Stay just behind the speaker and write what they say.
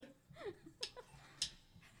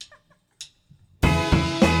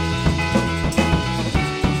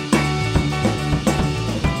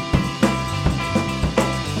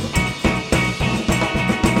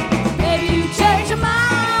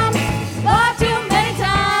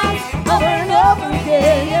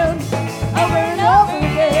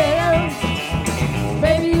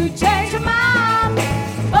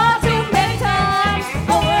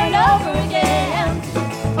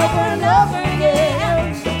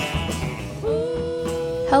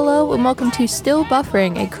Hello and welcome to Still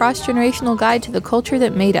Buffering, a cross-generational guide to the culture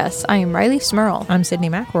that made us. I am Riley Smurl. I'm Sydney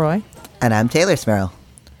McElroy. And I'm Taylor Smurl.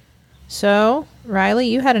 So, Riley,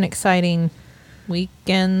 you had an exciting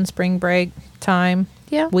weekend, spring break time.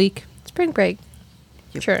 Yeah. Week. Spring break.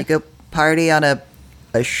 Sure. You go party on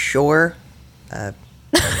a shore.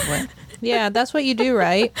 What? Yeah, that's what you do,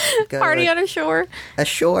 right? Go Party to on a shore. a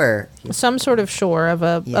shore. Some sort of shore of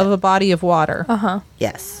a Yeah. of a body of water. Uh-huh.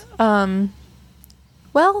 Yes.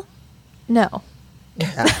 Well, no.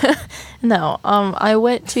 No. I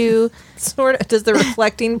went to... Sort of. Does the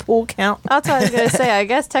reflecting pool count? That's what I was going to say. I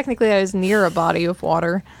guess technically I was near a body of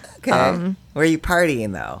water. Okay. Where are you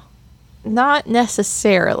partying though? Not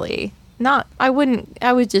necessarily. I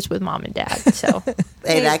was just with mom and dad, so...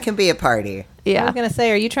 Hey, that can be a party. I Yeah. was going to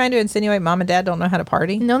say, are you trying to insinuate mom and dad don't know how to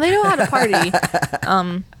party? No, they know how to party.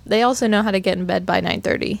 They also know how to get in bed by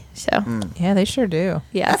 9:30. So, Yeah, they sure do.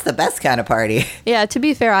 yeah. That's the best kind of party. Yeah, to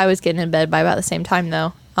be fair, I was getting in bed by about the same time,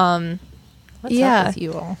 though. What's Yeah. up with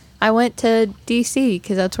you all? I went to D.C.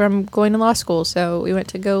 because that's where I'm going to law school. So we went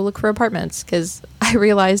to go look for apartments because I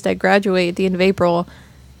realized I graduate at the end of April.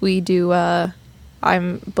 We do,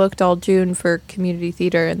 I'm booked all June for community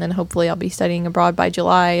theater, and then hopefully I'll be studying abroad by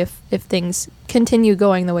July if things continue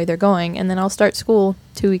going the way they're going. And then I'll start school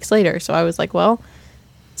 2 weeks later. So I was like, well,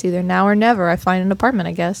 it's either now or never. I find an apartment,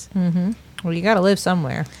 I guess. Well, you got to live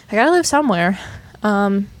somewhere. I gotta live somewhere.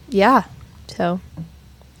 Yeah. So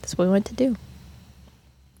that's what we went to do.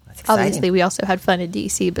 That's exciting. Obviously, we also had fun in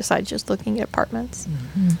DC besides just looking at apartments.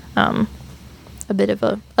 A bit of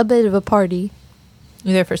a party.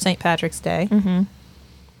 You're there for St. Patrick's Day.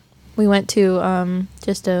 We went to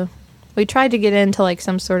we tried to get into like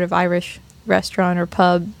some sort of Irish restaurant or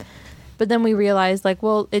pub, but then we realized like,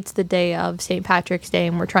 well, it's the day of St. Patrick's Day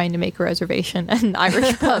and we're trying to make a reservation at an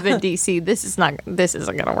Irish pub in DC. This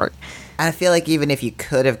isn't gonna work. I feel like even if you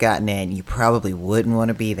could have gotten in, you probably wouldn't want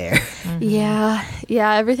to be there. Yeah,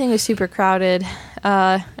 everything was super crowded.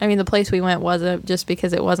 I mean, the place we went wasn't just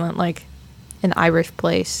because it wasn't like an Irish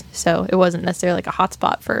place, so it wasn't necessarily like a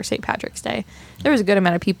hotspot for St. Patrick's Day. There was a good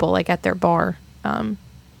amount of people like at their bar,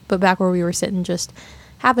 but back where we were sitting, just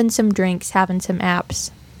having some drinks, having some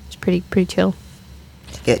apps. It's pretty chill.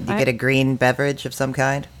 You get a green beverage of some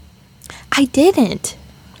kind? I didn't.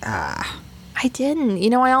 Ah. I didn't.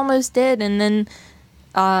 You know, I almost did, and then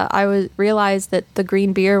I realized that the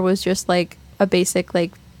green beer was just like a basic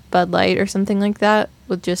like Bud Light or something like that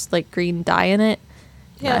with just like green dye in it.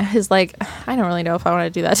 Yeah. I was like, I don't really know if I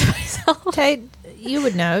want to do that to myself. Tate, you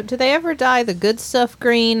would know. Do they ever dye the good stuff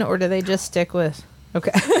green, or do they just stick with...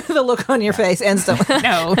 Okay. The look on your face and stuff.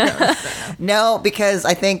 No. No, because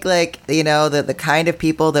I think like, you know, the kind of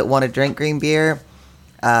people that want to drink green beer,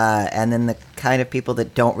 and then the kind of people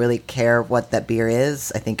that don't really care what that beer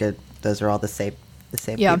is, I think those are all the same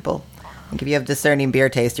Yeah. people. I think if you have discerning beer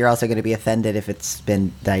taste, you're also going to be offended if it's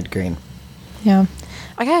been dyed green. Yeah.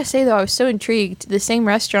 I gotta say though, I was so intrigued. The same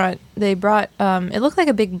restaurant, they brought, it looked like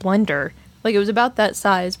a big blender. Like it was about that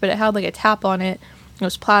size, but it had like a tap on it. It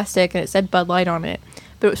was plastic and it said Bud Light on it.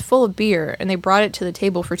 But it was full of beer, and they brought it to the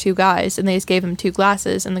table for two guys, and they just gave them two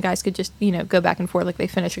glasses, and the guys could just, you know, go back and forth. Like they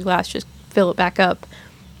finish a glass, just fill it back up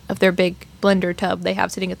of their big blender tub they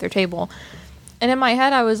have sitting at their table. And in my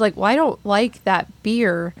head, I was like, well, I don't like that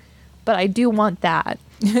beer, but I do want that.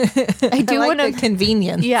 I do I like want the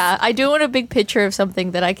convenience. Yeah, I do want a big picture of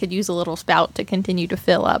something that I could use a little spout to continue to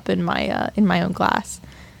fill up in my own glass.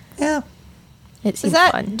 Yeah. It seems Is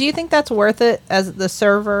that? fun. Do you think that's worth it as the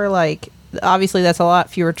server? Like, obviously, that's a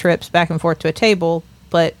lot fewer trips back and forth to a table.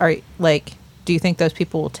 But do you think those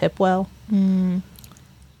people will tip well?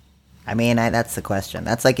 I mean, that's the question.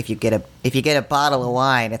 That's like if you get a bottle of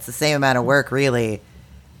wine, it's the same amount of work really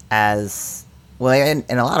as well.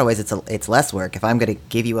 In a lot of ways, it's less work. If I'm going to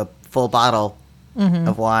give you a full bottle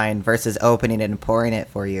of wine versus opening it and pouring it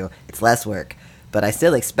for you, it's less work. But I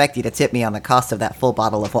still expect you to tip me on the cost of that full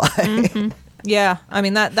bottle of wine. Yeah, I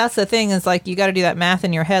mean that's the thing is like you got to do that math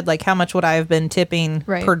in your head. Like how much would I have been tipping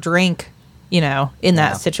Right. per drink? You know, in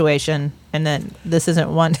that Yeah. situation, and then this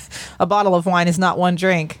isn't one. A bottle of wine is not one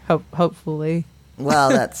drink. Hopefully.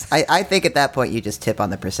 Well, I think at that point you just tip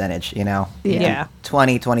on the percentage, you know? Yeah.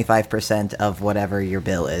 20-25% of whatever your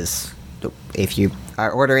bill is. If you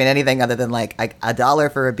are ordering anything other than like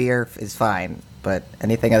 $1 for a beer is fine, but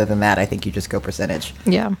anything other than that, I think you just go percentage.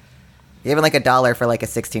 Yeah. Even like $1 for like a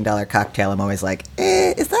 $16 cocktail, I'm always like,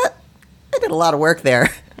 is that? I did a lot of work there.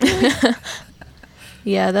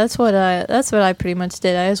 Yeah, that's what I pretty much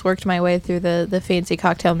did. I just worked my way through the fancy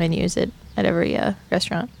cocktail menus at every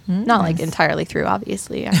restaurant. Not like entirely through,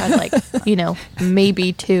 obviously. I had like,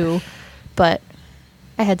 maybe two, but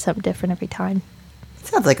I had something different every time.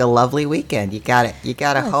 Sounds like a lovely weekend. You got it. You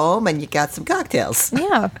got a home and you got some cocktails.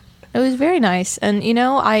 Yeah, it was very nice. And,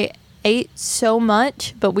 I ate so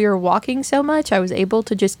much, but we were walking so much, I was able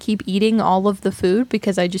to just keep eating all of the food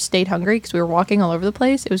because I just stayed hungry because we were walking all over the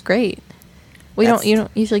place. It was great. You don't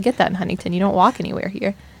usually get that in Huntington. You don't walk anywhere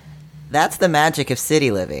here. That's the magic of city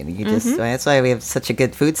living. You just that's why we have such a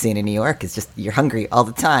good food scene in New York. Is just you're hungry all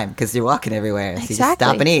the time because you're walking everywhere. So you just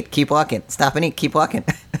stop and eat, keep walking. Stop and eat, keep walking.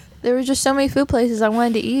 There was just so many food places I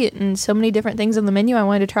wanted to eat and so many different things on the menu I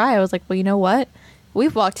wanted to try. I was like, well, you know what?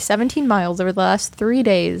 We've walked 17 miles over the last 3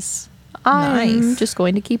 days. I'm just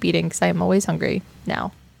going to keep eating because I am always hungry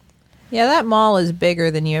now. Yeah, that mall is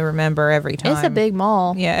bigger than you remember every time. It's a big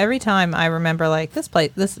mall. Yeah, every time I remember, like, this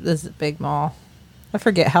is a big mall. I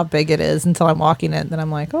forget how big it is until I'm walking it. Then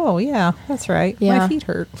I'm like, oh, yeah, that's right. Yeah. My feet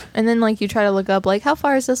hurt. And then, you try to look up, how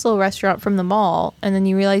far is this little restaurant from the mall? And then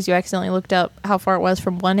you realize you accidentally looked up how far it was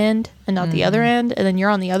from one end and not the other end. And then you're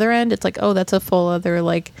on the other end. It's like, oh, that's a full other,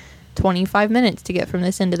 25 minutes to get from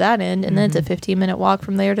this end to that end. And then it's a 15-minute walk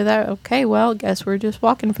from there to that. Okay, well, guess we're just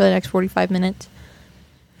walking for the next 45 minutes.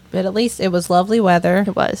 But at least it was lovely weather.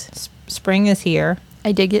 It was. Spring is here.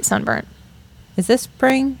 I did get sunburnt. Is this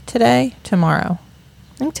spring today? Tomorrow?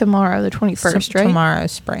 I think tomorrow, the 21st, right?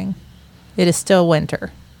 Tomorrow's spring. It is still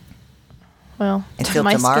winter. Well, until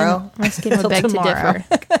tomorrow? My skin would beg to differ.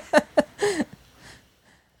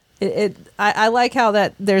 I like how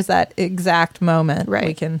that there's that exact moment.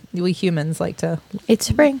 Right. We humans like to. It's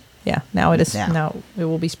spring. Yeah. Now it is. Yeah. Now it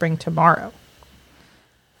will be spring tomorrow.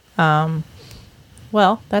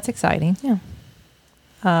 Well, that's exciting. Yeah.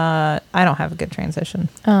 I don't have a good transition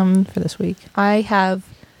for this week. I have.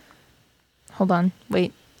 Hold on.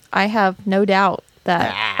 Wait. I have no doubt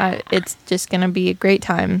that it's just going to be a great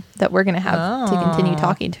time that we're going to have to continue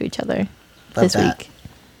talking to each other this week.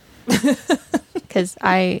 Because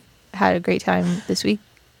I had a great time this week,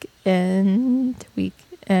 and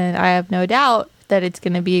I have no doubt that it's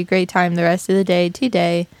going to be a great time the rest of the day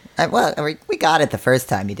today. We got it the first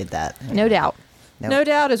time you did that. No doubt. Nope. No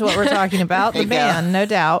Doubt is what we're talking about. The band, No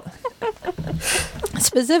Doubt.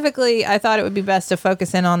 Specifically, I thought it would be best to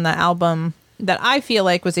focus in on the album that I feel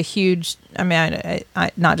like was a huge. I mean,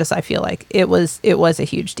 I not just I feel like it was a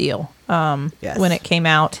huge deal Yes. when it came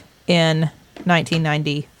out in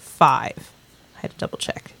 1995. I had to double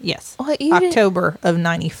check. Yes, October of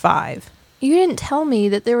 '95. You didn't tell me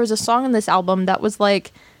that there was a song in this album that was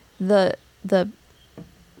like the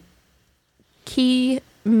key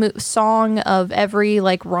song of every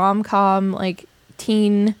rom-com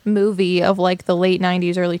teen movie of the late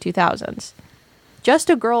 90s, early 2000s. Just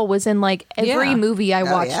a Girl was in every movie I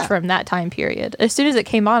watched from that time period. As soon as it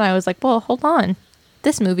came on, I was like, well, hold on.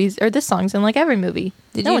 This song's in every movie.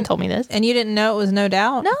 No one told me this. And you didn't know it was No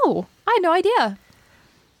Doubt? No, I had no idea.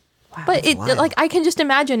 Wow, but I can just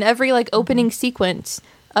imagine every opening sequence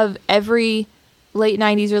of every late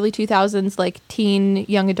 90s, early 2000s teen,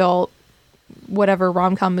 young adult, whatever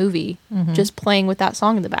rom-com movie just playing with that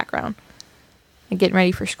song in the background and getting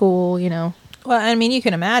ready for school, Well, I mean, you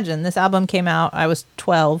can imagine this album came out. I was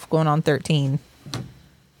 12, going on 13,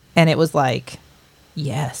 and it was like,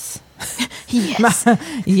 yes, yes,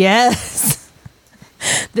 yes,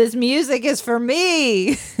 this music is for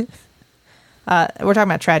me. We're talking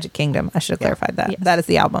about Tragic Kingdom. I should have clarified that. Yes. That is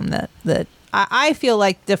the album that I feel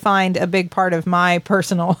like defined a big part of my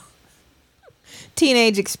personal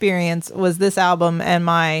teenage experience was this album and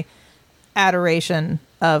my adoration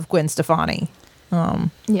of Gwen Stefani.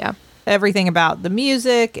 Yeah. Everything about the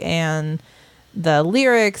music and the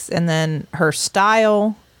lyrics and then her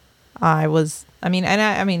style. I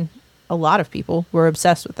mean, a lot of people were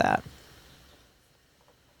obsessed with that.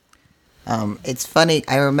 It's funny.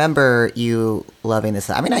 I remember you loving this.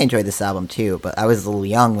 I mean, I enjoyed this album too, but I was a little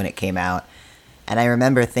young when it came out, and I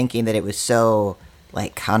remember thinking that it was so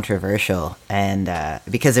controversial, and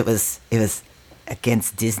because it was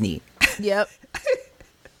against Disney. Yep.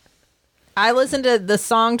 I listened to the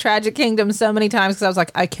song Tragic Kingdom so many times because I was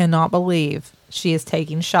like, I cannot believe she is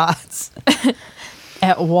taking shots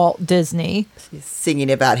at Walt Disney. He's singing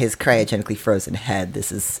about his cryogenically frozen head.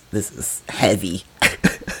 This is heavy.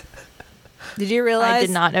 Did you realize? I did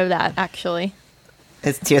not know that, actually.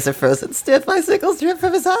 His tears are frozen stiff, icicles drip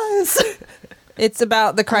from his eyes. It's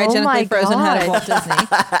about the cryogenically frozen head of Walt Disney.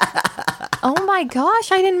 Oh my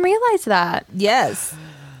gosh, I didn't realize that. Yes.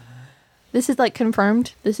 This is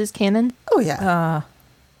confirmed? This is canon? Oh yeah.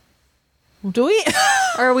 Do we?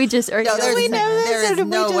 Or are we just... Or No, do we know this? there is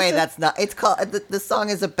no way that's not. It's called the song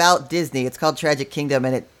is about Disney. It's called Tragic Kingdom,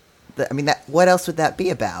 and what else would that be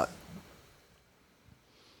about?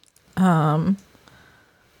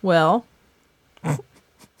 Well,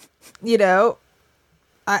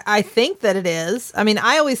 I think that it is. I mean,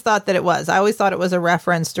 I always thought that it was. I always thought it was a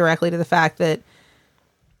reference directly to the fact that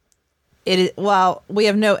it is, while we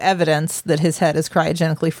have no evidence that his head is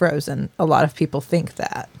cryogenically frozen, a lot of people think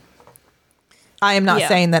that. I am not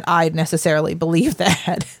saying that I necessarily believe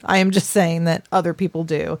that. I am just saying that other people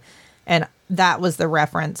do. And that was the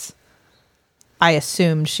reference I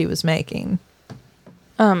assumed she was making.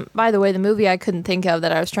 By the way, the movie I couldn't think of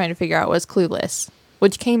that I was trying to figure out was Clueless,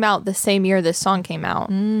 which came out the same year this song came out.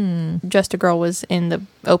 Just a Girl was in the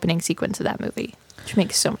opening sequence of that movie, which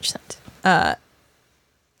makes so much sense.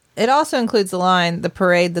 It also includes the line, "The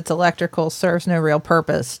parade that's electrical serves no real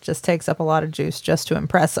purpose, just takes up a lot of juice just to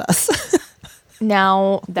impress us."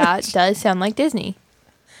 Now, that does sound like Disney.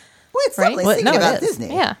 Well, it's Right? not Well, singing no, it about is.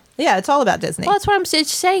 Disney. Yeah. Yeah, it's all about Disney. Well, that's what I'm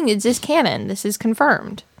saying. Is this canon? This is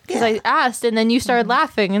confirmed. Because Yeah. I asked, and then you started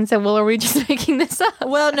laughing and said, well, are we just making this up?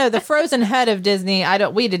 Well, no, the frozen head of Disney,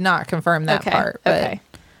 we did not confirm that part. But Okay.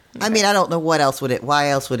 I mean, I don't know why else would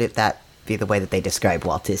that be the way that they describe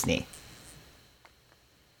Walt Disney?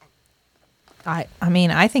 I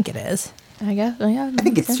mean, I think it is. I guess. Yeah. I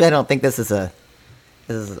think I don't think this is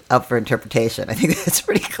up for interpretation. I think it's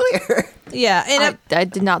pretty clear. Yeah, and I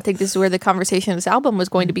did not think this is where the conversation of this album was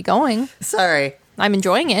going to be going. Sorry. I'm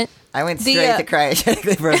enjoying it. I went straight to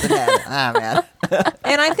cryogenically frozen head. Ah, man.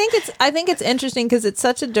 and I think it's interesting because it's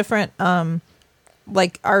such a different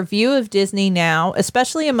like our view of Disney now,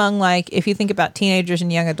 especially among like if you think about teenagers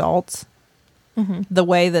and young adults, the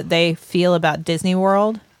way that they feel about Disney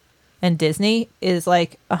World and Disney is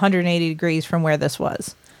like 180 degrees from where this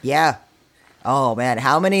was. Yeah. Oh, man.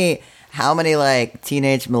 How many like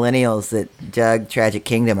teenage millennials that dug Tragic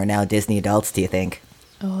Kingdom are now Disney adults, do you think?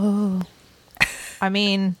 Oh. I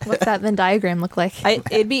mean, What's that Venn diagram look like?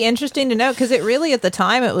 it'd be interesting to know because it really at the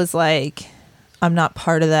time it was like, I'm not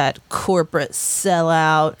part of that corporate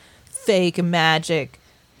sellout, fake magic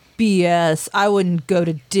BS. I wouldn't go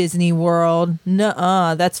to Disney World.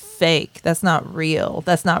 Nuh-uh, that's fake. That's not real.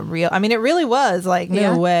 That's not real. I mean, it really was like,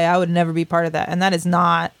 no way. I would never be part of that. And that is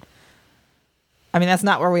not, I mean, that's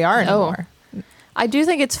not where we are anymore. I do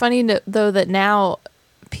think it's funny, though, that now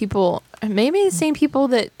people, maybe the same people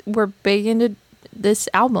that were big into this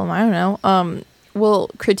album, I don't know, will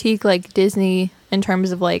critique like Disney in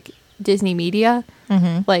terms of like Disney media,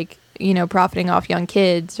 like, you know, profiting off young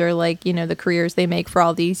kids or like, you know, the careers they make for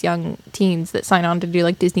all these young teens that sign on to do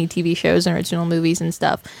like Disney TV shows and original movies and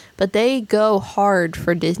stuff. But they go hard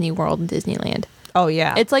for Disney World and Disneyland. Oh,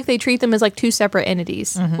 yeah. It's like they treat them as like two separate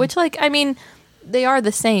entities, which like, I mean, they are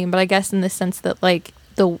the same, but I guess in the sense that like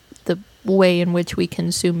the way in which we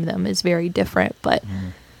consume them is very different. But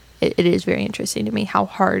it is very interesting to me how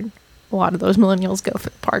hard a lot of those millennials go for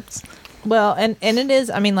the parks. Well, and it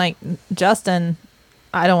is, I mean, like, Justin,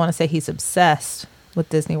 I don't want to say he's obsessed with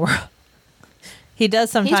Disney World. He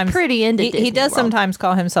does sometimes. He's pretty into Disney He does World. sometimes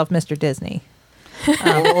call himself Mr. Disney.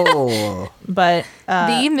 Oh. But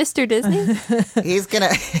The Mr. Disney? He's gonna.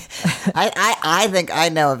 I think I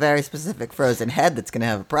know a very specific frozen head that's gonna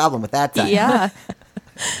have a problem with that. Time. Yeah.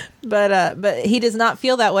 but he does not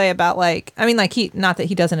feel that way about like, I mean, like not that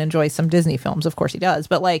he doesn't enjoy some Disney films, of course he does,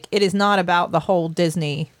 but like it is not about the whole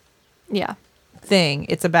Disney Yeah. thing.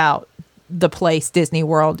 It's about the place Disney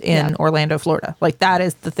World in Orlando, Florida. Like that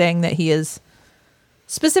is the thing that he is.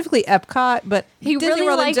 Specifically Epcot, but He Disney really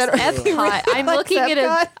World likes in general. Epcot. He really I'm likes looking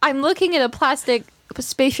Epcot. I'm looking at a plastic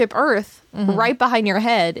spaceship Earth right behind your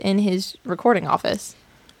head in his recording office.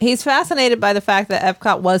 He's fascinated by the fact that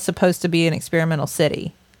Epcot was supposed to be an experimental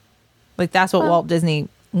city. Like that's what Walt Disney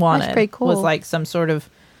wanted. pretty cool. Was like some sort of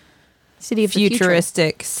City of the future.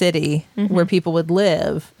 futuristic city where people would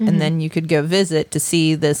live, and then you could go visit to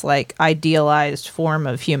see this like idealized form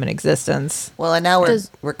of human existence. Well, and now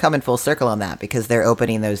Does- we're coming full circle on that because they're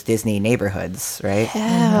opening those Disney neighborhoods, right?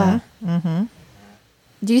 Yeah.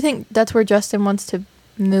 Do you think that's where Justin wants to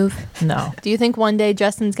move? No, Do you think one day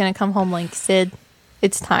Justin's going to come home like, Sid,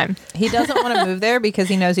 it's time? he doesn't want to move there because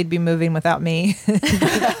he knows he'd be moving without me. He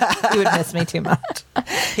would miss me too much.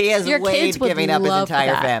 He has Your Wade kids would giving up his love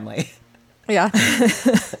entire that. family. Yeah.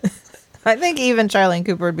 I think even Charlene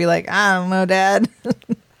Cooper would be like, I don't know, Dad.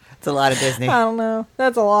 It's a lot of Disney. I don't know.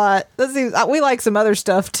 That's a lot. That seems, we like some other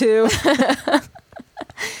stuff too.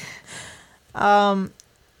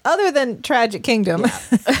 Other than Tragic Kingdom,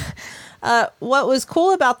 what was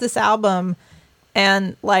cool about this album,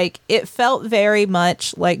 and like it felt very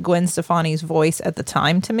much like Gwen Stefani's voice at the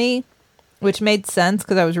time to me, which made sense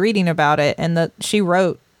because I was reading about it, and she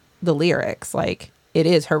wrote the lyrics. Like it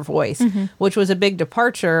is her voice, which was a big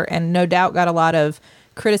departure, and no doubt got a lot of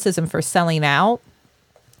criticism for selling out.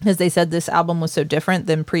 because they said this album was so different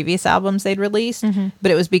than previous albums they'd released.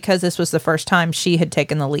 But it was because this was the first time she had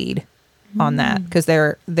taken the lead on that, because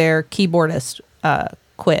their keyboardist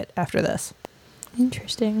quit after this.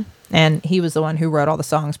 Interesting. And he was the one who wrote all the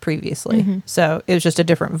songs previously. So it was just a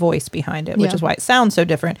different voice behind it, which is why it sounds so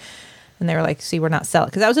different. And they were like, see, we're not selling.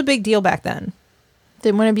 Because that was a big deal back then.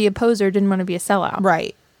 Didn't want to be a poser, didn't want to be a sellout.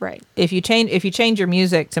 Right. Right. If you change your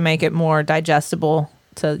music to make it more digestible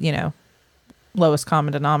to, lowest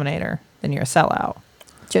common denominator, then you're a sellout.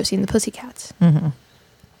 Josie and the Pussycats. Mm-hmm.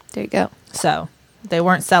 There you go. So they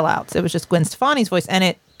weren't sellouts. It was just Gwen Stefani's voice.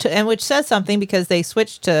 And which says something, because they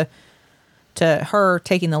switched to her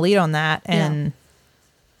taking the lead on that. And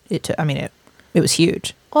it was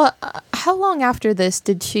huge. Well, how long after this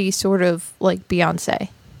did she sort of like Beyonce?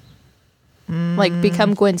 Like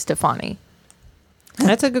become Gwen Stefani?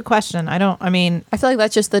 That's a good question. I feel like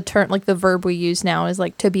that's just the term, like the verb we use now is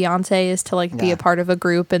like to Beyonce is to like be a part of a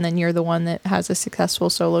group, and then you're the one that has a successful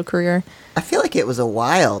solo career. I feel like it was a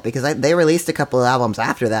while, because they released a couple of albums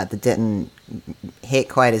after that didn't hit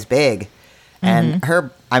quite as big. And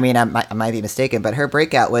her, I might be mistaken, but her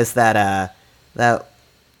breakout was that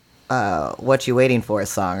What You Waiting For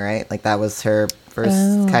song, right? Like that was her first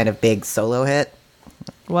kind of big solo hit.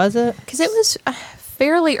 Was it? Because it was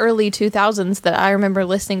fairly early 2000s that I remember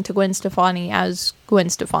listening to Gwen Stefani as Gwen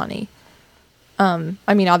Stefani.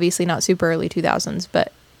 Obviously not super early 2000s,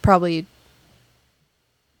 but probably,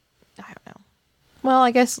 I don't know. Well,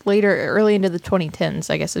 I guess early into the 2010s,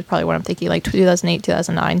 I guess is probably what I'm thinking, like 2008,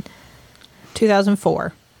 2009.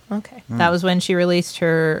 2004. Okay. That was when she released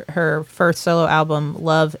her first solo album,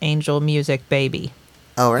 Love, Angel, Music, Baby.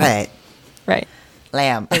 Oh, right. Right.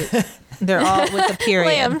 Lamb. They're all with a period.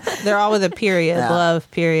 Lamb. They're all with a period. Yeah.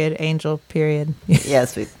 Love, period. Angel, period.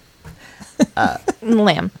 Yes.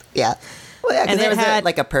 Lamb. Yeah. Well, yeah, because And there it was had-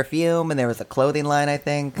 like a perfume, and there was a clothing line, I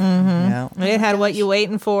think. Mm-hmm. It had What You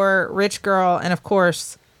Waiting For, Rich Girl, and of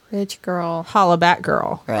course, Rich Girl. Holla Back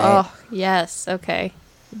Girl. Right. Oh, yes. Okay.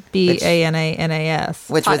 Bananas.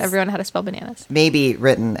 Which Taught was everyone how to spell bananas. maybe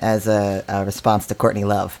written as a response to Courtney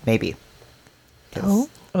Love. Maybe. 'Cause-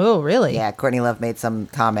 Oh, really? Yeah, Courtney Love made some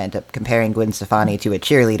comment of comparing Gwen Stefani to a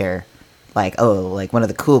cheerleader. Like, like one of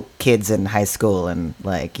the cool kids in high school, and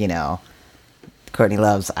Courtney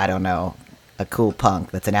Love's, I don't know, a cool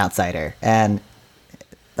punk that's an outsider. And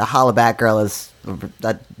the Holla Back Girl is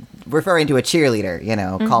referring to a cheerleader,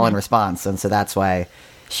 call and response. And so that's why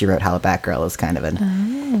she wrote Holla Back Girl as kind of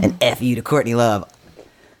an F you to Courtney Love.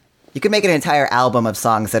 You could make an entire album of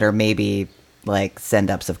songs that are maybe like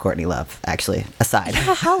send-ups of Courtney Love, actually, aside.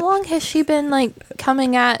 Yeah, how long has she been like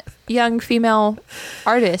coming at young female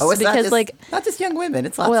artists? Oh, it's because not just young women.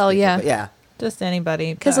 It's lots Well, of people, yeah. but yeah. Just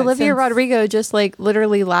anybody. because Olivia Rodrigo just like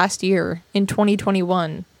literally last year in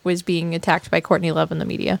 2021 was being attacked by Courtney Love in the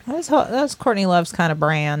media. That's Courtney Love's kind of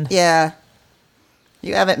brand. Yeah.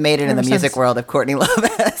 You haven't made it in the Ever music since- world if Courtney Love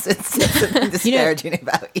has said disparaging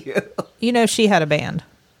about you. She had a band.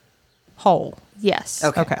 Hole. Yes.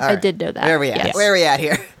 Okay. Okay. all I did know that. Where are we at? Yes. Where are we at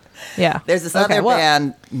here? Yeah. There's this Okay, other well-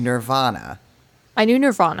 band, Nirvana. I knew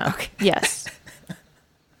Nirvana. Yes.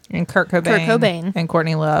 And Kurt Cobain. And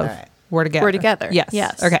Courtney Love All right. were together. We're together. Yes.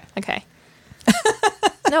 Yes. Okay. Okay.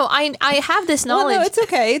 No, I have this Well, knowledge. no, it's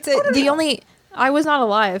okay. I was not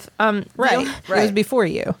alive. Right. It was before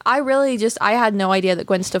you. I had no idea that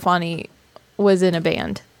Gwen Stefani was in a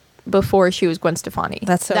band before she was Gwen Stefani.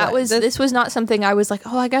 This was not something I was like,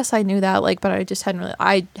 oh, I guess I knew that, but I just hadn't really,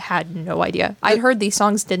 I had no idea. I'd heard these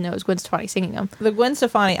songs, didn't know it was Gwen Stefani singing them. The Gwen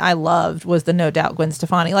Stefani I loved was the No Doubt Gwen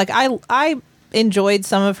Stefani. Like I enjoyed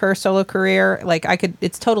some of her solo career. Like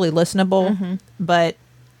it's totally listenable, but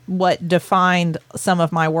what defined some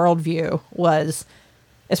of my worldview was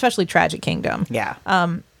especially Tragic Kingdom. Yeah.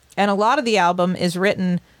 And a lot of the album is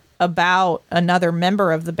written about another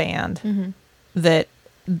member of the band that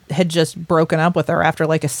had just broken up with her after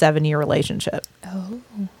like a 7-year relationship. Oh.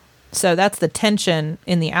 So that's the tension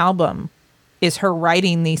in the album, is her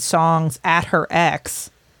writing these songs at her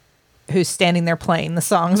ex, who's standing there playing the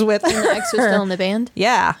songs with And the her. ex was still in the band?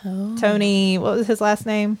 Yeah. Tony, what was his last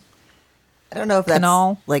name? I don't know if that's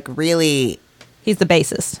Canal. like really, He's the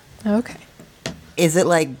bassist. Okay. is it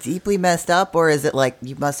like deeply messed up, or is it like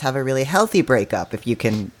you must have a really healthy breakup if you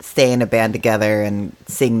can stay in a band together and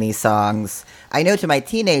sing these songs? I know to my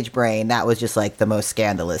teenage brain that was just like the most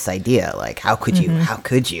scandalous idea. Like, how could you? How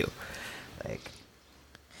could you? Like,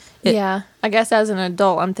 Yeah. I guess as an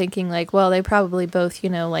adult, I'm thinking like, well, they probably both,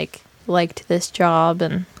 liked this job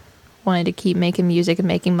and wanted to keep making music and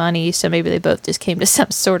making money. So maybe they both just came to some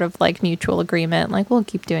sort of like mutual agreement. Like, we'll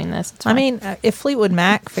keep doing this. It's I fine. mean, if Fleetwood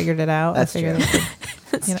Mac figured it out, That's I figured true.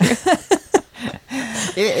 they could,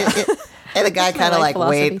 And the guy That's my kind of life like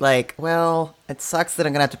wait, philosophy. like, well, it sucks that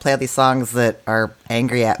I'm gonna have to play all these songs that are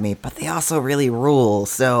angry at me, but they also really rule.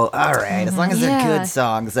 So, all right, as long as they're Yeah. good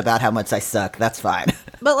songs about how much I suck, that's fine.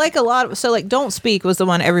 But like a lot of, so like Don't Speak was the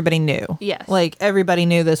one everybody knew. Yes. Like everybody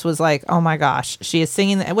knew this was like, oh my gosh, she is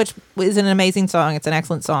singing, which is an amazing song. It's an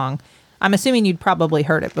excellent song. I'm assuming you'd probably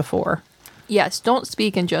heard it before. Yes, Don't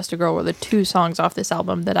Speak and Just a Girl were the two songs off this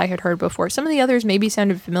album that I had heard before. Some of the others maybe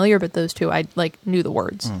sounded familiar, but those two I like knew the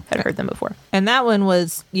words, had heard them before. And that one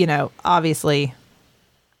was, obviously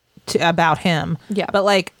about him. Yeah. But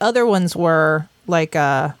like other ones were like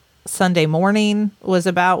Sunday Morning was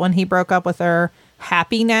about when he broke up with her.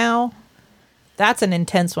 Happy Now. That's an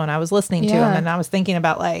intense one. I was listening to him Yeah. and I was thinking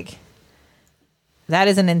about like, that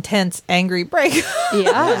is an intense, angry breakup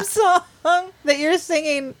Yeah. song that you're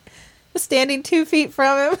singing standing 2 feet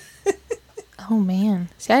from him. Oh man,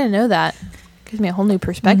 see, I didn't know that. Gives me a whole new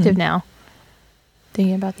perspective now.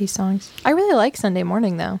 Thinking about these songs, I really like Sunday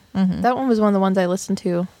Morning though. That one was one of the ones I listened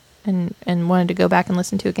to, and wanted to go back and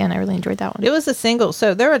listen to again. I really enjoyed that one. It was a single.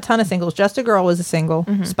 So there were a ton of singles. Just a Girl was a single.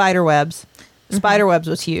 Spiderwebs. Spiderwebs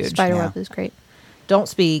was huge. Spiderweb is great. Don't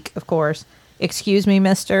Speak, of course. Excuse Me,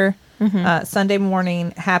 Mister. Sunday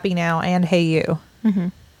Morning, Happy Now, and Hey You.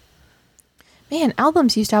 Man,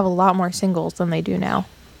 albums used to have a lot more singles than they do now.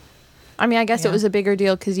 I mean, I guess Yeah. it was a bigger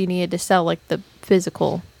deal because you needed to sell like the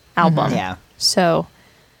physical album. Yeah. So,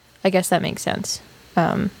 I guess that makes sense.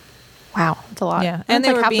 Wow, that's a lot. Yeah, And and they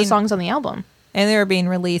like were half being- the songs on the album. And they were being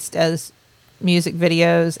released as music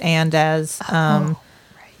videos and as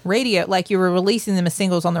radio. Like you were releasing them as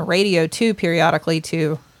singles on the radio too, periodically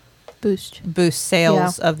to Boost. boost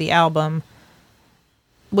sales of the album.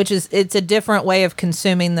 Which is, it's a different way of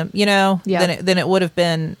consuming them, Yeah. than it would have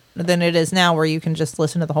been, than it is now, where you can just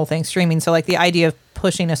listen to the whole thing streaming. So like the idea of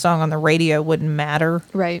pushing a song on the radio wouldn't matter,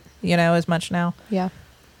 Right. as much now. Yeah.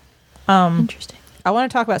 Interesting. I want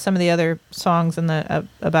to talk about some of the other songs and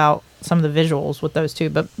about some of the visuals with those two.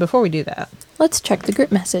 But before we do that, Let's check the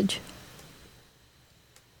group message.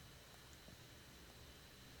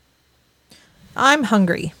 I'm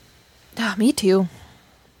hungry. Ah, me too.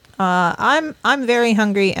 I'm very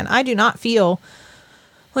hungry, and I do not feel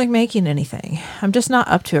like making anything. I'm just not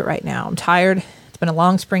up to it right now. I'm tired. It's been a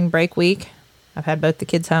long spring break week. I've had both the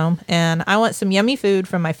kids home, and I want some yummy food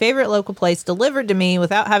from my favorite local place delivered to me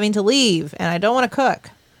without having to leave, and I don't want to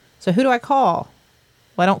cook. So who do I call?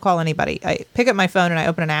 Well, I don't call anybody. I pick up my phone and I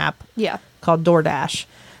open an app Yeah. called DoorDash.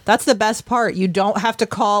 That's the best part. You don't have to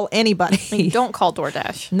call anybody. Don't call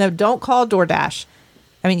DoorDash. No, don't call DoorDash.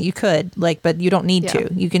 I mean, you could, but you don't need Yeah.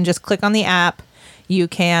 to. You can just click on the app. You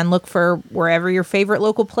can look for wherever your favorite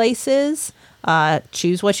local place is.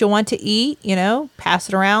 Choose what you want to eat, pass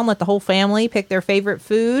it around. Let the whole family pick their favorite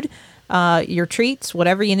food, your treats,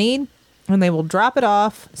 whatever you need. And they will drop it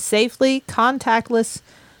off safely, contactless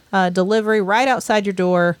delivery right outside your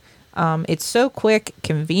door. It's so quick,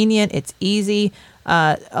 convenient, it's easy.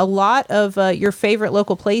 A lot of your favorite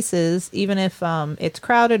local places, even if it's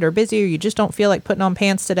crowded or busy or you just don't feel like putting on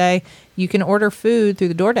pants today, you can order food through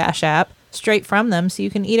the DoorDash app straight from them, so you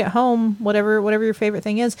can eat at home, whatever your favorite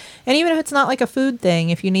thing is. And even if it's not like a food thing,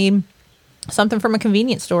 if you need something from a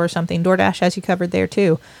convenience store or something, DoorDash has you covered there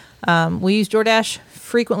too. We use DoorDash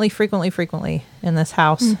frequently in this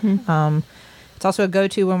house. It's also a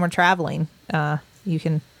go-to when we're traveling. You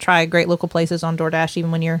can try great local places on DoorDash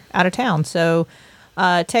even when you're out of town. So,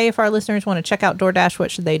 Tay, if our listeners want to check out DoorDash, what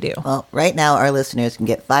should they do? Well, right now, our listeners can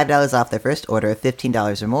get $5 off their first order of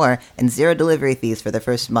 $15 or more and 0 delivery fees for their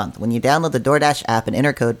first month when you download the DoorDash app and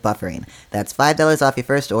enter code BUFFERING. That's $5 off your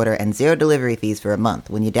first order and 0 delivery fees for a month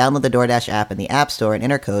when you download the DoorDash app in the App Store and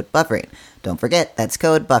enter code BUFFERING. Don't forget, that's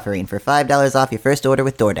code BUFFERING for $5 off your first order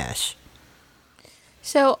with DoorDash.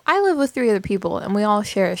 So I live with 3 other people, and we all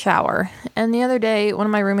share a shower. And the other day, one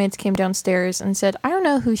of my roommates came downstairs and said, "I don't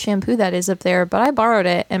know whose shampoo that is up there, but I borrowed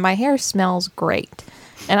it, and my hair smells great."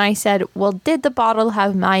 And I said, "Well, did the bottle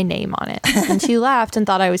have my name on it?" And she laughed and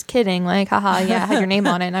thought I was kidding, like, haha, yeah, it had your name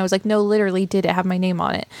on it. And I was like, no, literally did it have my name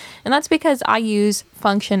on it. And that's because I use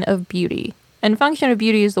Function of Beauty. And Function of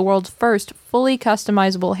Beauty is the world's first fully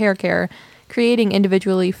customizable hair care, creating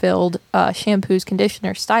individually filled shampoos,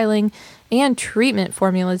 conditioner, styling, and treatment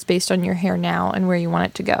formulas based on your hair now and where you want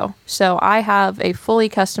it to go. So I have a fully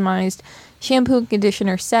customized shampoo and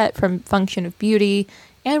conditioner set from Function of Beauty.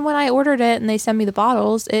 And when I ordered it and they sent me the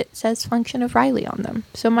bottles, it says Function of Riley on them.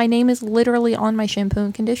 So my name is literally on my shampoo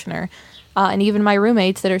and conditioner. And even my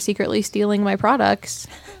roommates that are secretly stealing my products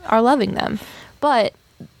are loving them. But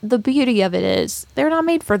the beauty of it is they're not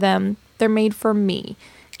made for them. They're made for me.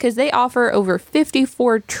 because they offer over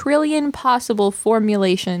 54 trillion possible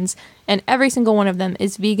formulations, and every single one of them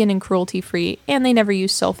is vegan and cruelty-free, and they never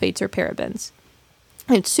use sulfates or parabens.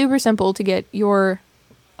 It's super simple to get your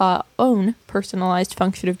own personalized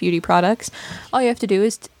Function of Beauty products. All you have to do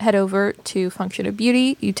is head over to Function of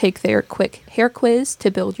Beauty. You take their quick hair quiz to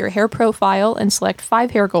build your hair profile and select 5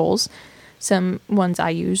 hair goals. Some ones I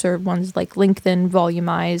use are ones like lengthen,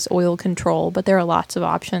 volumize, oil control, but there are lots of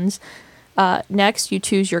options. Next, you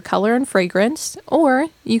choose your color and fragrance, or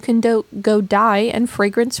you can go dye and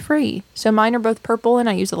fragrance free. So mine are both purple, and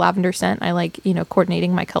I use a lavender scent. I like,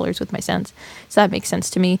 coordinating my colors with my scents. So that makes sense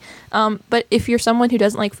to me. But if you're someone who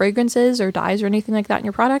doesn't like fragrances or dyes or anything like that in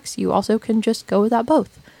your products, you also can just go without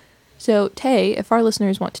both. So, Tay, if our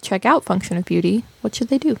listeners want to check out Function of Beauty, what should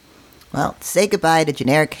they do? Well, say goodbye to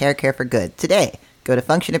generic hair care for good today. Go to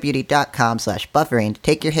functionofbeauty.com/buffering to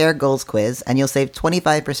take your hair goals quiz, and you'll save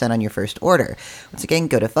 25% on your first order. Once again,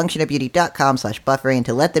 go to functionofbeauty.com/buffering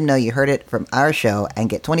to let them know you heard it from our show and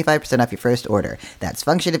get 25% off your first order. That's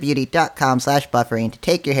functionofbeauty.com/buffering to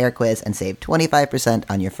take your hair quiz and save 25%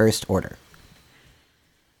 on your first order.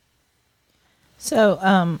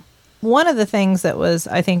 So, one of the things that was,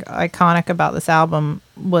 I think, iconic about this album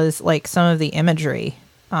was like some of the imagery.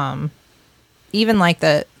 Even like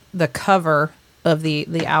the cover of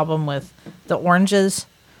the album with the oranges.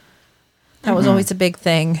 That was always a big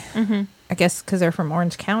thing. Mm-hmm. I guess because they're from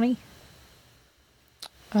Orange County.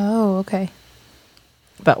 Oh, okay.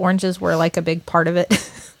 But oranges were like a big part of it.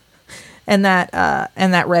 and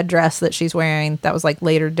that red dress that she's wearing, that was like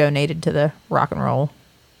later donated to the Rock and Roll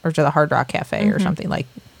or to the Hard Rock Cafe or something. Like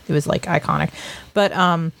it was like iconic. But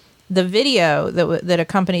the video that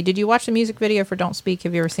accompanied, did you watch the music video for Don't Speak?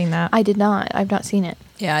 Have you ever seen that? I did not. I've not seen it.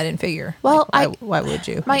 Yeah, I didn't figure. Well, why would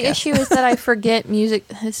you? My issue is that I forget music.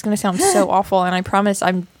 This is going to sound so awful, and I promise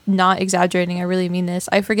I'm not exaggerating. I really mean this.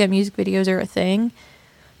 I forget music videos are a thing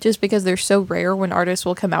just because they're so rare when artists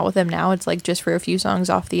will come out with them now. It's like just for a few songs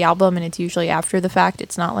off the album, and it's usually after the fact.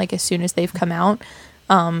 It's not like as soon as they've come out.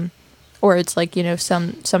 Or it's like,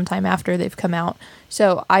 sometime after they've come out.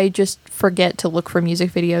 So I just forget to look for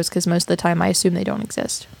music videos because most of the time I assume they don't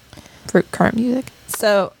exist for current music.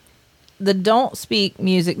 So the Don't Speak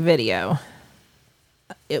music video,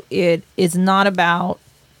 it is not about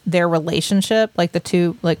their relationship, like the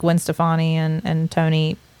two, like Gwen Stefani and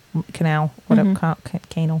Tony Canal, whatever,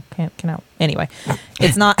 Canal. Anyway,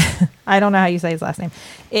 it's not. I don't know how you say his last name.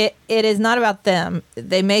 It is not about them.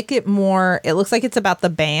 They make it more. It looks like it's about the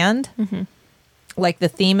band. Mm-hmm. Like the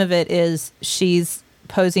theme of it is she's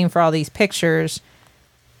posing for all these pictures,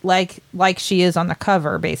 like she is on the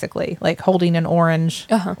cover, basically, like holding an orange,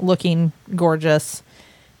 looking gorgeous,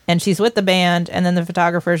 and she's with the band, and then the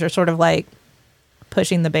photographers are sort of like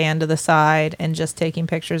pushing the band to the side and just taking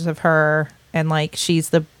pictures of her. And like she's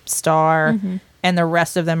the star, and the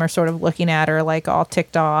rest of them are sort of looking at her like all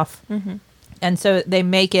ticked off. Mm-hmm. And so they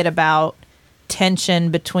make it about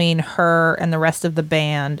tension between her and the rest of the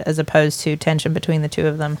band as opposed to tension between the two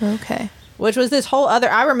of them. Okay. Which was this whole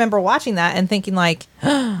other... I remember watching that and thinking like,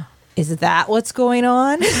 is that what's going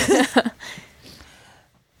on?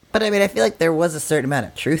 But I mean, I feel like there was a certain amount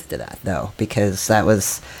of truth to that, though, because I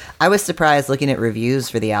was surprised looking at reviews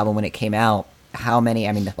for the album when it came out. How many,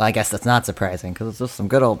 I guess that's not surprising because it's just some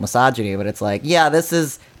good old misogyny, but it's like, yeah,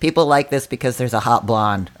 people like this because there's a hot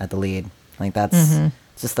blonde at the lead. Like that's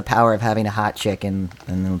it's just the power of having a hot chick in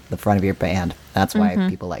the front of your band. That's why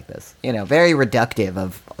people like this. Very reductive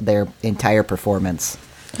of their entire performance.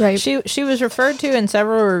 Right. She was referred to in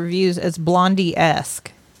several reviews as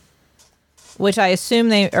Blondie-esque, which I assume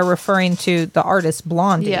they are referring to the artist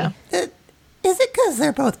Blondie. Yeah. Is it because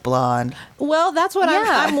they're both blonde? Well, that's what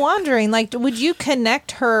I'm wondering. Like, would you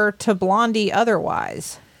connect her to Blondie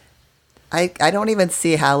otherwise? I don't even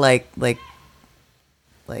see how like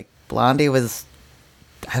Blondie was,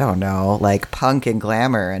 I don't know, like punk and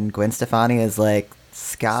glamour, and Gwen Stefani is like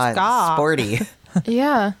ska. And sporty.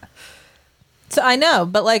 Yeah. So I know,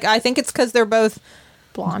 but like I think it's because they're both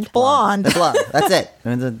blonde. They're blonde. That's it.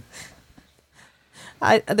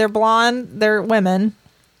 They're blonde. They're women.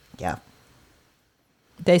 Yeah.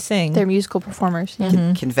 They sing. They're musical performers.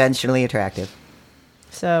 Yeah. Conventionally attractive.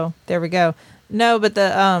 So there we go. No, but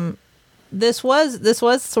the this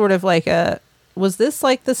was sort of like was this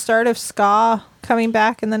like the start of ska coming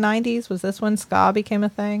back in the 90s? Was this when ska became a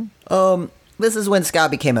thing? This is when ska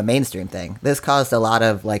became a mainstream thing. This caused a lot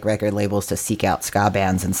of like record labels to seek out ska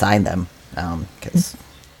bands and sign them because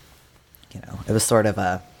it was sort of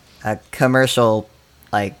a commercial,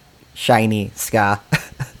 like shiny ska.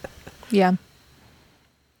 Yeah.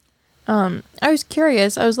 I was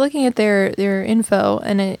curious. I was looking at their info,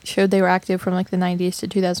 and it showed they were active from like the 90s to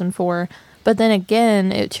 2004. But then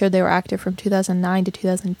again, it showed they were active from 2009 to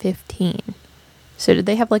 2015. So did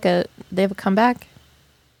they have a comeback?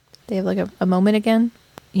 They have like a moment again?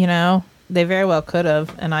 You know, they very well could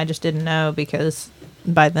have, and I just didn't know because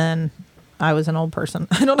by then I was an old person.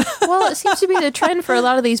 I don't know. Well, it seems to be the trend for a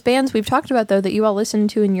lot of these bands we've talked about, though, that you all listened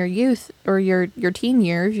to in your youth or your teen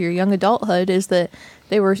years, your young adulthood, is that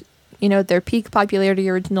they were, at their peak popularity,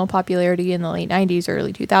 original popularity in the late 90s,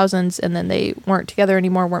 early 2000s, and then they weren't together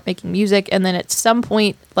anymore, weren't making music, and then at some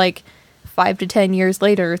point, like 5 to 10 years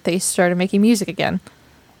later, they started making music again.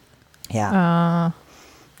 Yeah.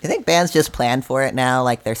 I think bands just plan for it now,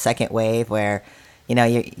 like their second wave, where,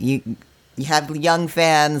 you have young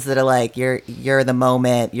fans that are like, you're the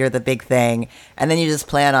moment, you're the big thing, and then you just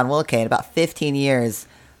plan on, well, okay, in about 15 years,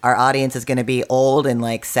 our audience is going to be old and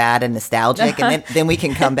like sad and nostalgic, and then we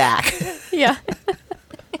can come back. Yeah.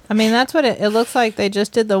 I mean, that's what it looks like. They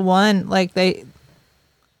just did the one, like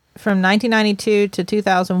from 1992 to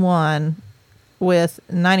 2001, with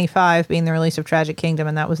 95 being the release of Tragic Kingdom,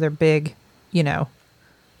 and that was their big,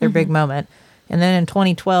 their big moment. And then in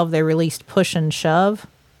 2012, they released Push and Shove.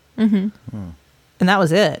 Mm-hmm. And that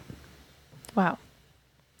was it. Wow.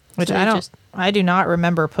 Which So I do not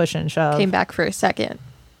remember Push and Shove. came back for a second.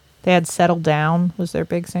 They had Settle Down was their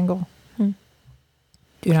big single. Do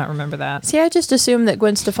not remember that. See, I just assumed that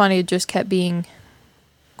Gwen Stefani just kept being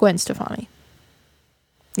Gwen Stefani.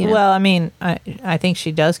 Well, I mean, I think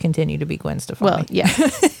she does continue to be Gwen Stefani. Well, yeah.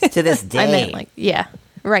 To this day. I meant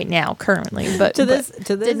right now, currently, but To this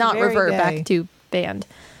did not very revert day. back to band.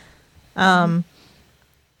 By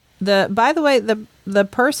the way, the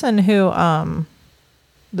person who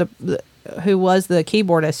who was the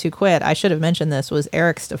keyboardist who quit, I should have mentioned this, was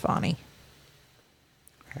Eric Stefani.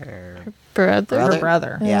 Her Brother? Her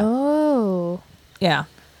brother. Yeah. Oh. Yeah.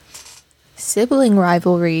 Sibling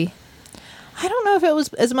rivalry. I don't know if it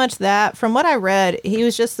was as much that. From what I read, he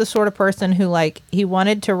was just the sort of person who, like, he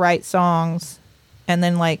wanted to write songs and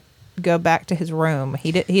then, like, go back to his room.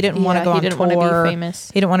 He didn't want to go on tour. He didn't want to be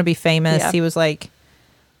famous. He didn't want to be famous. Yeah. He was like,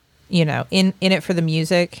 in it for the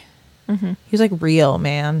music. Mm-hmm. He was like real,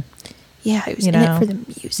 man. Yeah, he was in it for the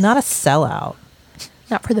music. Not a sellout.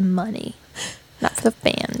 Not for the money. Not for the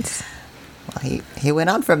fans. Well, he went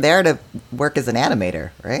on from there to work as an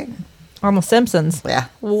animator, right? On The Simpsons. Yeah.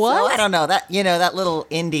 What? So, I don't know. That that little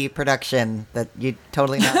indie production that you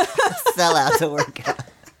totally not sell out to work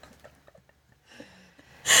at.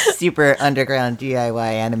 Super underground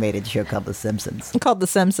DIY animated show called The Simpsons. Called The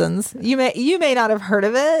Simpsons. You may not have heard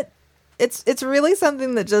of it. It's really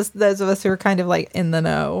something that just those of us who are kind of like in the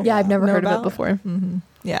know. Yeah, I've never know heard about. of it before. Mm-hmm.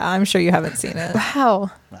 Yeah, I'm sure you haven't seen it.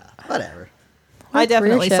 Wow. Whatever. I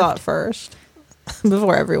definitely career saw shift. it first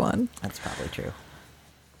before everyone. That's probably true.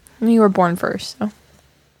 I mean, you were born first, so.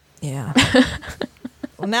 Yeah.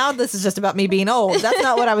 Well, now this is just about me being old. That's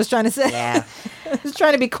not what I was trying to say. Yeah. I was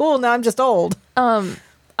trying to be cool. Now I'm just old.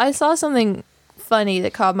 I saw something funny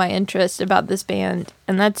that caught my interest about this band,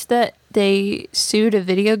 and that's that they sued a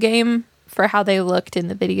video game for how they looked in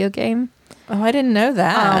the video game. Oh, I didn't know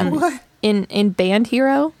that. What? In Band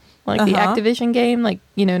Hero, like the Uh-huh. Activision game, like,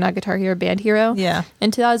 not Guitar Hero, Band Hero. Yeah.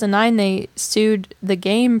 In 2009, they sued the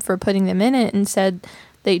game for putting them in it and said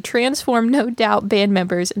they transformed No Doubt band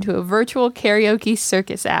members into a virtual karaoke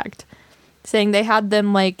circus act, saying they had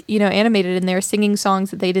them, like, animated in there singing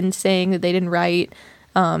songs that they didn't sing, that they didn't write,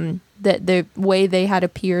 that the way they had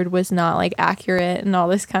appeared was not, like, accurate and all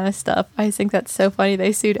this kind of stuff. I think that's so funny.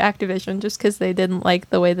 They sued Activision just because they didn't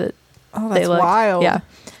like the way that Oh, they that's looked. wild. Yeah.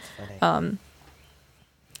 Funny.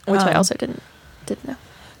 Which I also didn't know.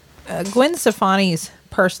 Gwen Stefani's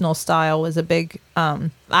personal style was a big,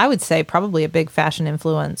 I would say probably a big fashion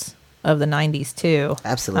influence of the 90s too.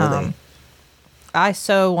 Absolutely. I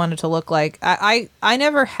so wanted to look like, I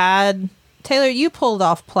never had, Taylor, you pulled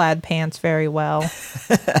off plaid pants very well.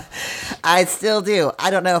 I still do. I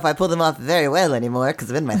don't know if I pull them off very well anymore because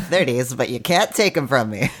I'm in my 30s, but you can't take them from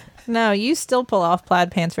me. No, you still pull off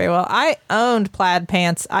plaid pants very well. I owned plaid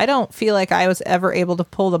pants. I don't feel like I was ever able to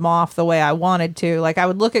pull them off the way I wanted to. Like, I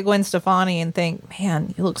would look at Gwen Stefani and think,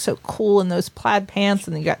 man, you look so cool in those plaid pants,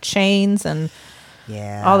 and you got chains and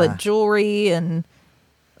Yeah. all the jewelry and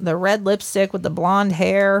the red lipstick with the blonde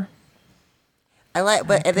hair. I like,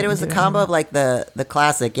 but and then it was the combo of like the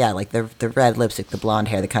classic, yeah, like the red lipstick, the blonde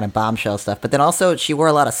hair, the kind of bombshell stuff. But then also she wore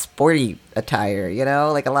a lot of sporty attire,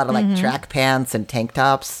 like a lot of like track pants and tank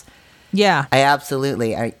tops. Yeah.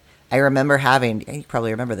 I remember having, you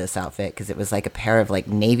probably remember this outfit because it was like a pair of like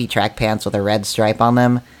navy track pants with a red stripe on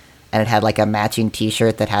them, and it had like a matching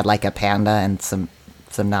T-shirt that had like a panda and some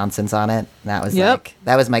some nonsense on it. That was Yep.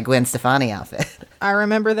 that was my Gwen Stefani outfit. I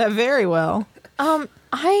remember that very well.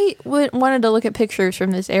 I wanted to look at pictures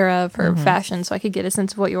from this era of her fashion so I could get a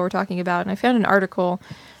sense of what you were talking about. And I found an article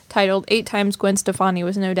titled 8 Times Gwen Stefani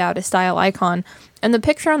Was No Doubt a Style Icon. And the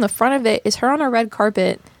picture on the front of it is her on a red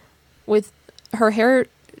carpet with her hair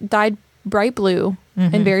dyed bright blue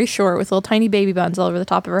and very short with little tiny baby buns all over the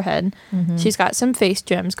top of her head. She's got some face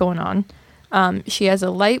gems going on. She has a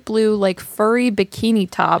light blue, like, furry bikini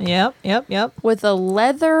top Yep. with a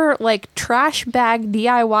leather, like, trash bag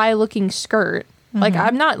DIY looking skirt. Like,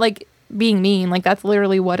 I'm not, like, being mean. Like, that's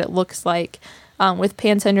literally what it looks like, with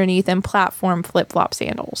pants underneath and platform flip-flop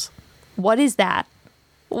sandals. What is that?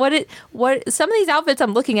 What some of these outfits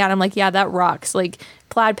I'm looking at, I'm like, yeah, that rocks. Like,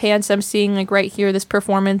 plaid pants I'm seeing, like, right here, this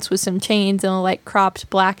performance with some chains and a, like, cropped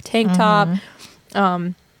black tank top.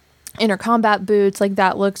 Inner combat boots, like,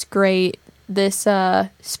 that looks great. This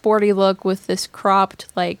sporty look with this cropped,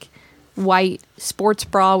 like, white sports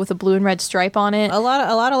bra with a blue and red stripe on it. A lot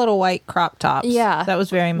of little white crop tops. Yeah. That was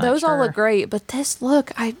very much Those all her. look great, but this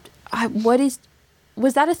look,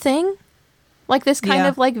 was that a thing? Like, this kind Yeah.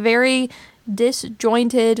 of, like, very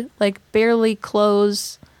disjointed, like, barely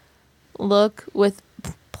clothes look with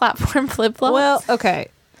platform flip-flops. Well, okay.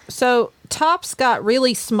 So tops got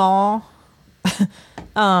really small.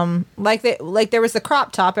 Like there was the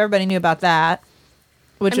crop top. Everybody knew about that.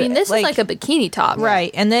 Which, I mean, this is like a bikini top.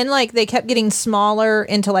 right. And then, like, they kept getting smaller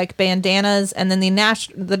into, like, bandanas, and then the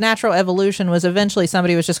natural evolution was eventually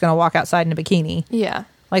somebody was just going to walk outside in a bikini. Yeah.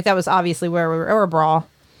 Like, that was obviously where we were, or a bra.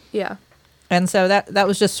 Yeah. And so that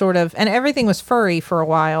was just sort of, and everything was furry for a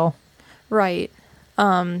while. Right.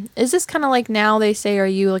 Is this kind of like now they say, are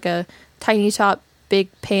you like a tiny top, big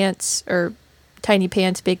pants, or tiny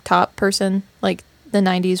pants, big top person? Like, the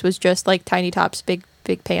 90s was just like tiny tops, big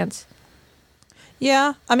pants.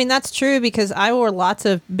 Yeah, I mean, that's true because I wore lots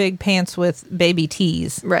of big pants with baby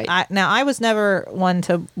tees. Right. Now, I was never one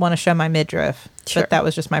to want to show my midriff, Sure. but that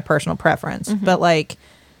was just my personal preference. But like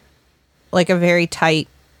a very tight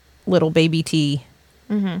little baby tee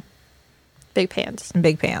Big pants. and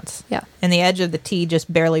big pants. Yeah. And the edge of the tee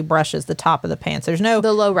just barely brushes the top of the pants. There's no,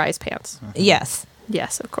 The low rise pants. yes,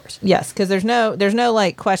 Yes, of course. because there's no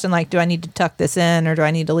like question like, do I need to tuck this in or do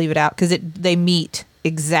I need to leave it out? Because they meet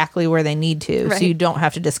exactly where they need to, Right. so you don't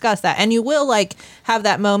have to discuss that. And you will like have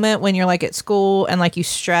that moment when you're like at school and like you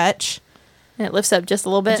stretch And it lifts up just a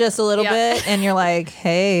little bit. just a little Yeah. bit and you're like,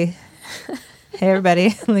 hey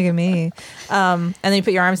everybody, look at me. And then you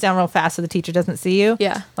put your arms down real fast so the teacher doesn't see you.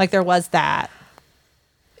 Yeah. Like there was that.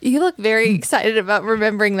 You look very excited about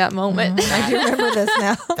remembering that moment. I do remember this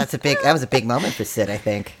now. That was a big moment for Sid, I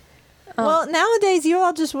think. Well, nowadays you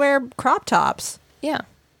all just wear crop tops. Yeah.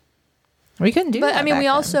 We couldn't do But that I mean, back we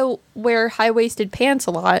then. also wear high-waisted pants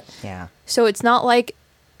a lot. Yeah. So it's not like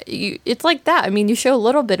it's like that. I mean, you show a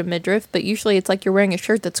little bit of midriff, but usually it's like you're wearing a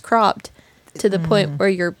shirt that's cropped to the point where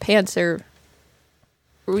your pants are,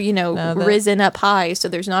 No, that- risen up high. So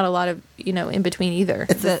there's not a lot of, in between either.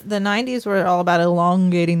 the 90s were all about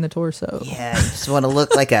elongating the torso. Yeah, you just want to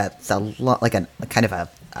look like a kind of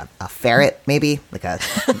a ferret, maybe like a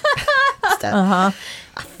just a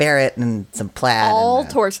ferret and some plaid. All and,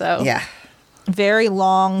 torso. Yeah, Very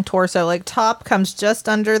long torso. Like top comes just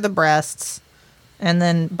under the breasts and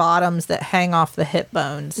then bottoms that hang off the hip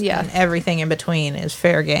bones. Yeah. And everything in between is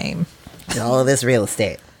fair game. all of this real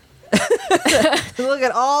estate. Look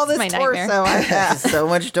at all this my torso nightmare. I have. So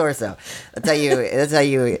much torso. That's how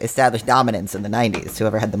you establish dominance in the '90s.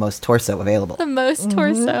 Whoever had the most torso available. The most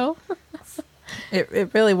torso.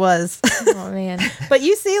 It really was. Oh, man. But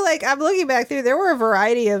you see, like, I'm looking back through, there were a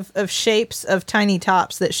variety of shapes of tiny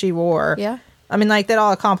tops that she wore. Yeah. I mean, like, that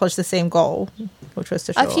all accomplished the same goal, which was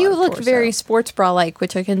to show A few lot of looked torso. very sports bra-like,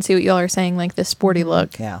 which I can see what y'all are saying, like the sporty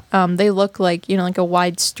look. Yeah. They look like, like a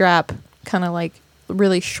wide strap, kind of like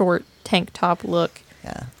really short tank top look.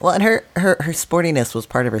 Yeah. Well, and her sportiness was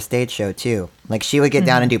part of her stage show too. Like she would get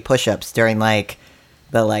down and do push-ups during like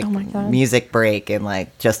the Oh my God. music break and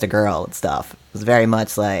like Just a Girl and stuff. It was very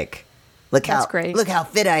much like look That's how great. look how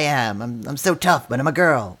fit I am. I'm so tough, but I'm a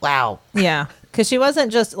girl. Wow. Yeah, because she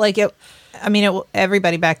wasn't just like it. I mean,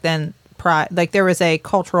 everybody back then, like there was a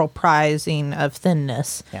cultural prizing of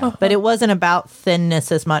thinness, Yeah. but it wasn't about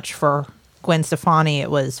thinness as much for Gwen Stefani. It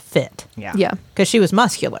was fit. Yeah. Yeah. Because she was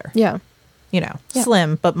muscular, Yeah. Yeah.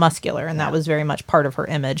 Yeah. but muscular, and that was very much part of her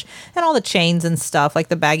image. And all the chains and stuff, like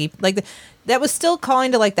the baggy, that was still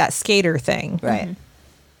calling to like that skater thing, Right.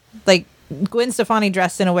 Like Gwen Stefani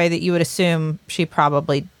dressed in a way that you would assume she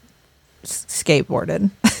probably skateboarded.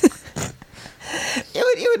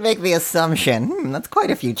 You would make the assumption, that's quite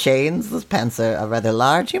a few chains. Those pants are rather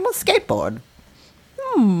large. You must skateboard.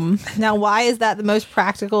 Now, why is that the most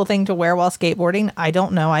practical thing to wear while skateboarding? I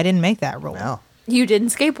don't know. I didn't make that rule. No. You didn't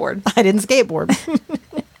skateboard. I didn't skateboard.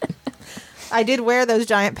 I did wear those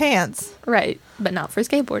giant pants. Right, but not for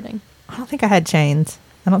skateboarding. I don't think I had chains.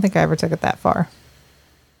 I don't think I ever took it that far.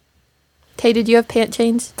 Tay, did you have pant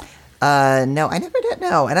chains? No, I never did.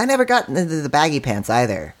 No, and I never got into the baggy pants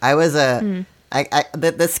either. I was the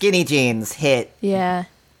skinny jeans hit Yeah.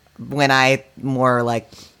 when I more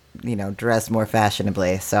like, dressed more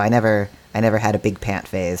fashionably. So I never had a big pant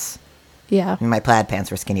phase. Yeah. And my plaid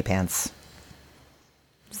pants were skinny pants.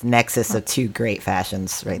 It's nexus of two great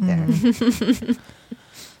fashions right there.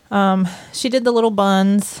 She did the little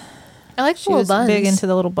buns. I like She little was buns. big into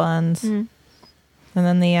the little buns. And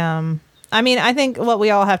then I think what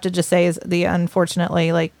we all have to just say is the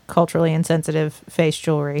unfortunately like culturally insensitive face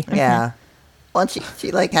jewelry. Yeah. Well, and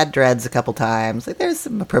she like had dreads a couple times. Like there's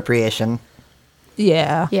some appropriation.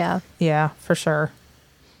 Yeah. Yeah. Yeah, for sure.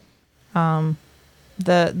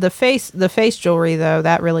 The face jewelry though,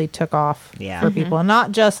 that really took off Yeah. for people. And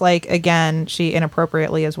not just like, again, she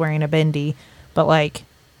inappropriately is wearing a bindi, but like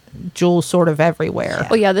jewels sort of everywhere.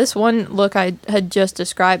 Well, yeah, this one look I had just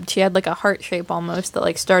described, she had like a heart shape almost that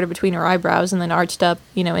like started between her eyebrows and then arched up,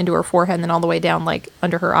 into her forehead and then all the way down like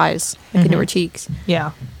under her eyes, like into her cheeks.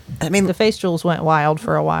 Yeah. I mean, The face jewels went wild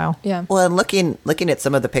for a while. Yeah. well, and looking at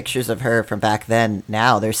some of the pictures of her from back then,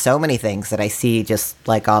 now there's so many things that I see just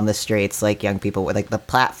like on the streets, like young people with like the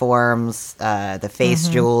platforms, the face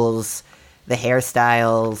jewels, the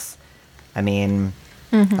hairstyles. I mean,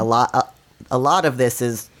 a lot of this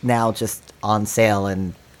is now just on sale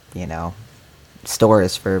in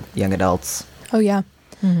stores for young adults. Oh, yeah.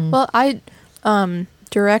 Well, I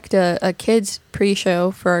direct a kids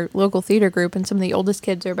pre-show for our local theater group, and some of the oldest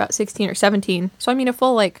kids are about 16 or 17. So, I mean, a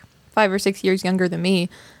full, 5 or 6 years younger than me.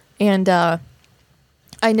 And I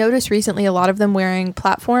noticed recently a lot of them wearing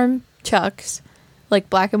platform Chucks, like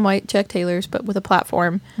black and white Chuck Taylors, but with a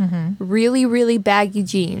platform. Really, really baggy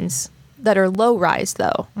jeans that are low-rise,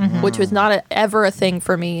 though, which was not ever a thing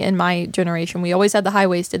for me in my generation. We always had the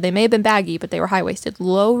high-waisted. They may have been baggy, but they were high-waisted.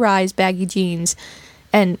 Low-rise baggy jeans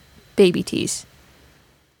and baby tees.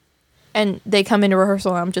 And they come into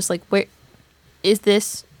rehearsal, and I'm just like, wait, is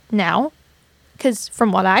this now? Because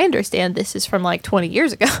from what I understand, this is from 20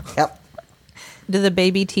 years ago. Yep. Do the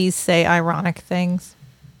baby tees say ironic things?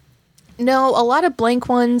 No, a lot of blank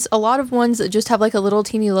ones, a lot of ones that just have a little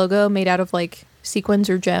teeny logo made out of sequins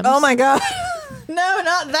or gems. Oh my god. No,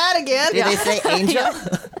 not that again. Did they say angel?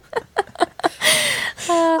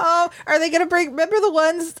 Oh, are they going to bring, remember the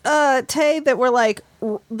ones, Tay, that were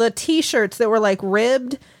the t-shirts that were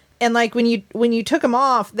ribbed? And when you took them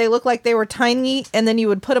off, they looked like they were tiny, and then you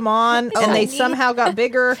would put them on, and they somehow got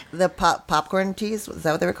bigger. The popcorn tees? Is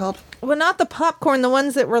that what they were called? Well, not the popcorn, the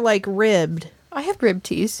ones that were ribbed. I have rib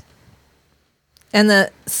tees. And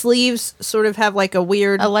the sleeves sort of have a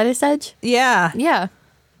weird... A lettuce edge? Yeah. Yeah.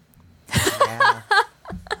 Yeah.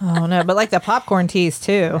 Oh, no, but the popcorn tees,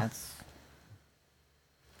 too. That's,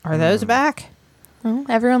 Are those back? Well,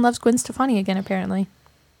 everyone loves Gwen Stefani again, apparently.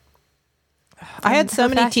 I had so her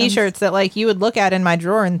many fashions. t-shirts that you would look at in my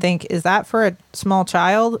drawer and think, is that for a small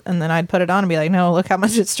child? And then I'd put it on and be like, no, look how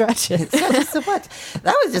much it stretches. so much.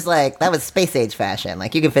 That was just that was space age fashion.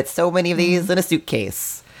 You can fit so many of these in a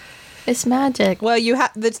suitcase. It's magic. Well, you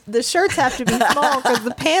have the shirts have to be small because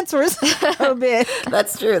the pants were so big.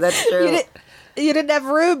 That's true. That's true. You didn't have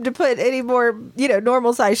room to put any more,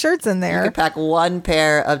 normal size shirts in You there. could pack one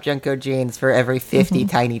pair of Junko jeans for every 50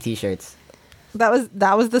 tiny t-shirts. That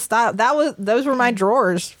was the style. Those were my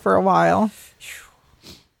drawers for a while.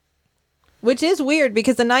 Which is weird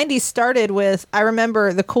because the 90s started with, I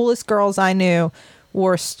remember the coolest girls I knew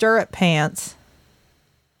wore stirrup pants.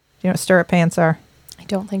 Do you know what stirrup pants are? I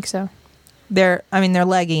don't think so. They're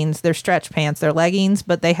leggings. They're stretch pants. They're leggings,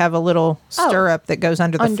 but they have a little stirrup that goes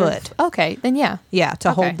under the foot. Okay, then yeah. Yeah, to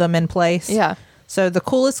Okay. hold them in place. Yeah. So the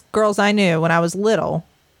coolest girls I knew when I was little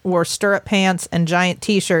wore stirrup pants and giant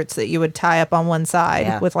t-shirts that you would tie up on one side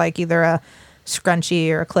Yeah. with either a scrunchie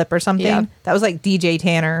or a clip or something. Yeah. That was DJ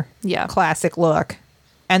Tanner classic look.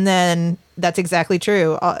 And then that's exactly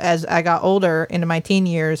true. As I got older into my teen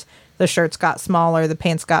years, the shirts got smaller, the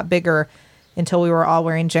pants got bigger until we were all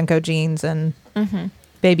wearing Jenko jeans and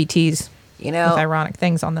baby tees with ironic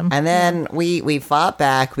things on them. And then we fought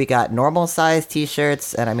back. We got normal size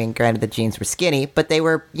t-shirts, and granted the jeans were skinny, but they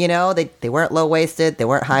were, they weren't low waisted, they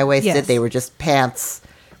weren't high waisted, Yes. they were just pants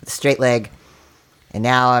with a straight leg. And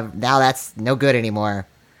now that's no good anymore.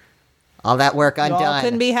 All that work You all undone.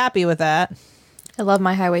 couldn't be happy with that. I love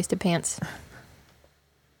my high-waisted pants.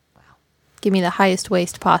 Wow. Give me the highest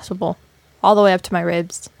waist possible. All the way up to my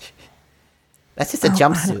ribs. That's just a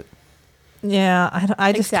jumpsuit. Yeah,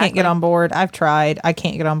 I just can't get Exactly. on board. I've tried. I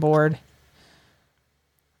can't get on board.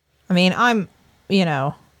 I mean, I'm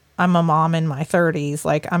a mom in my 30s.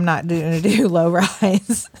 Like, I'm not going to do low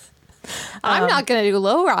rise. I'm not going to do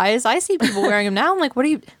low rise. I see people wearing them now. I'm like, what do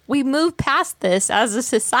you? We moved past this as a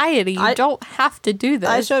society. You don't have to do this.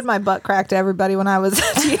 I showed my butt crack to everybody when I was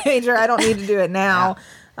a teenager. I don't need to do it now.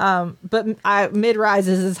 But mid rise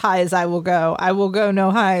is as high as I will go. I will go no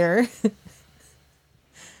higher.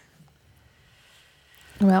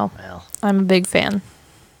 Well, Well, I'm a big fan.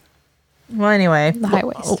 Well, anyway, The high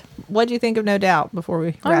waist. What do you think of No Doubt before we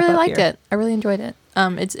wrap I really up liked here? it. I really enjoyed it.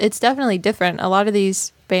 It's definitely different. A lot of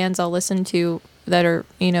these bands I'll listen to that are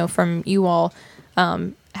from you all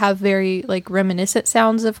have very like reminiscent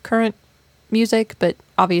sounds of current music, but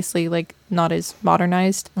obviously like not as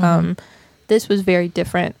modernized. This was very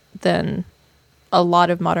different than a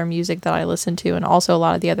lot of modern music that I listen to, and also a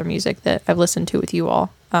lot of the other music that I've listened to with you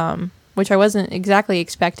all. Which I wasn't exactly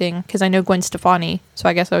expecting because I know Gwen Stefani, so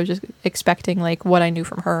I guess I was just expecting like what I knew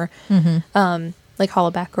from her, like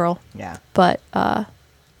Hollaback Girl. yeah. But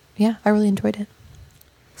yeah, I really enjoyed it.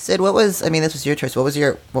 Sid, this was your choice.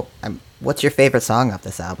 What's your favorite song off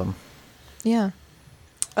this album? Yeah,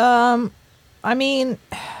 I mean,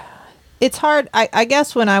 it's hard. I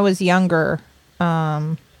guess when I was younger,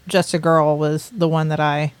 Just a Girl was the one that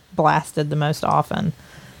I blasted the most often.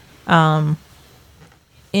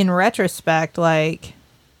 In retrospect, like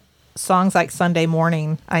songs like Sunday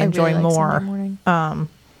Morning, I enjoy really like more. Sunday Morning.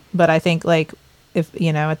 But I think like if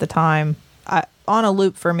at the time, On a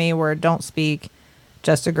Loop for me were Don't Speak,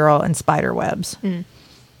 Just a Girl, and Spider Webs.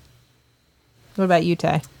 What about you,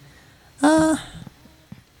 Tay? Yeah,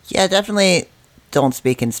 definitely Don't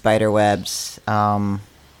Speak in Spiderwebs. I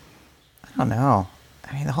don't know.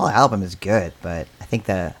 I mean, the whole album is good, but I think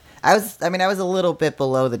I was a little bit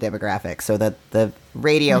below the demographic, so that the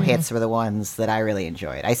radio hits were the ones that I really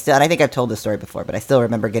enjoyed. And I think I've told this story before, but I still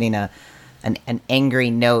remember getting an angry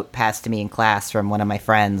note passed to me in class from one of my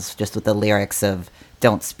friends just with the lyrics of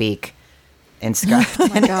Don't Speak inscribed. Oh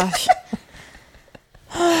my gosh,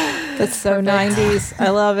 That's so 90s. I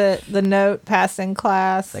love it. The note passed in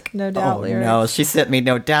class. Like, No Doubt oh lyrics. no, she sent me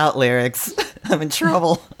No Doubt lyrics. I'm in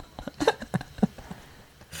trouble.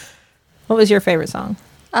 What was your favorite song?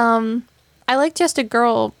 I like Just a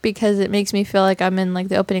Girl because it makes me feel like I'm in like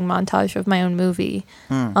the opening montage of my own movie.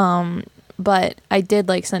 But I did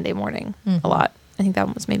like Sunday Morning a lot. I think that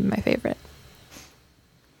one was maybe my favorite.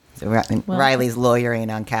 So Riley's lawyering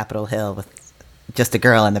on Capitol Hill with Just a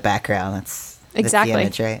Girl in the background. That's Exactly. the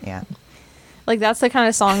image, right? Yeah. Like that's the kind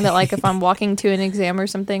of song that like if I'm walking to an exam or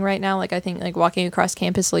something right now, like I think like walking across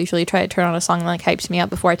campus, I'll usually try to turn on a song that like hypes me up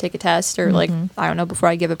before I take a test or like I don't know, before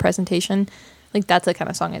I give a presentation. Like that's the kind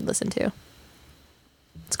of song I'd listen to.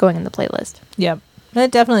 It's going in the playlist. Yep.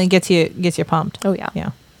 That definitely gets you pumped. Oh yeah.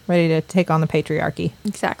 Yeah. Ready to take on the patriarchy.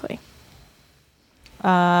 Exactly.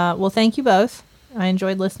 Well, thank you both. I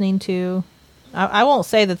enjoyed listening to. I won't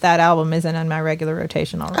say that album isn't in my regular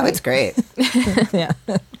rotation already. Oh, it's great. Yeah.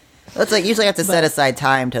 It's like usually I have to set aside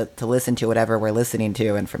time to listen to whatever we're listening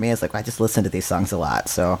to, and for me, it's like I just listen to these songs a lot.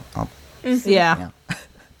 So, Yeah.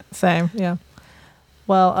 Same. Yeah.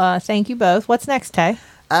 Well, thank you both. What's next, Tay?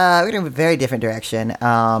 we're gonna move a very different direction.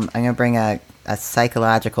 I'm gonna bring a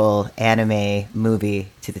psychological anime movie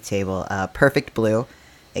to the table. Perfect Blue.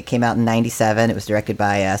 It came out in '97. It was directed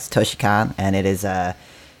by Satoshi Kon, and it is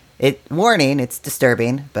warning. It's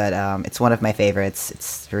disturbing, but it's one of my favorites.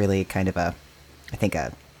 It's really kind of a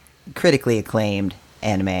critically acclaimed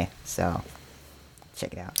anime. So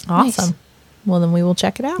check it out. Awesome. Nice. Well, then we will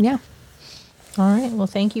check it out. Yeah. All right. Well,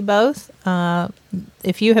 thank you both.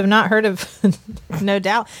 If you have not heard of No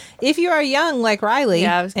Doubt, if you are young like Riley,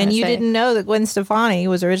 Yeah, I was gonna and you say. didn't know that Gwen Stefani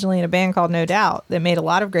was originally in a band called No Doubt that made a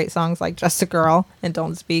lot of great songs like Just a Girl and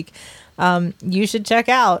Don't Speak, you should check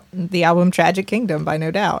out the album Tragic Kingdom by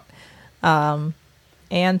No Doubt.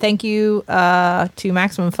 And thank you to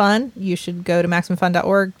Maximum Fun. You should go to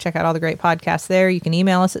MaximumFun.org, check out all the great podcasts there. You can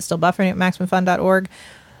email us at stillbuffering@MaximumFun.org.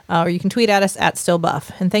 Or you can tweet at us at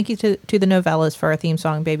StillBuff. And thank you to the Novellas for our theme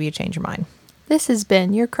song, Baby You Change Your Mind. This has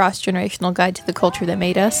been your cross-generational guide to the culture that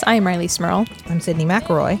made us. I am Riley Smurl. I'm Sydney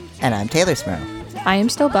McElroy. And I'm Taylor Smurl. I am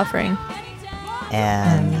still buffering.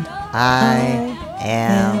 And I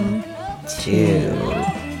am too. Oh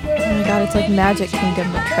my god, it's like Magic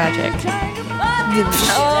Kingdom but tragic.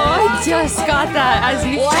 Oh, I just got that as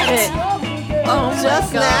you said it. Oh my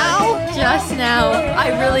Just god. now? Just now. I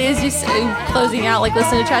really, as you closing out, like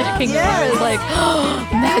listening to Tragic Kingdom, I was like, oh,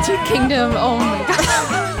 Magic Kingdom. Oh my god.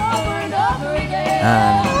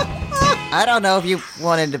 I don't know if you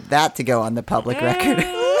wanted that to go on the public record.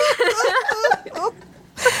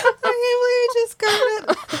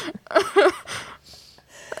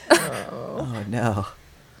 no.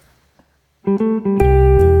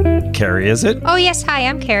 Carrie, is it? Oh, yes. Hi,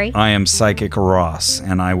 I'm Carrie. I am Psychic Ross,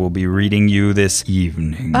 and I will be reading you this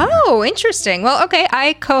evening. Oh, interesting. Well, okay.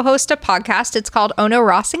 I co-host a podcast. It's called Oh No,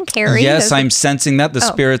 Ross and Carrie. Yes, I'm sensing that. The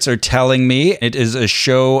spirits are telling me it is a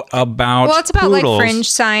show about Well, it's about poodles. like fringe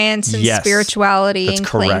science and Yes, spirituality that's and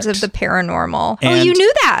claims correct. of the paranormal. And you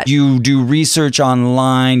knew that. You do research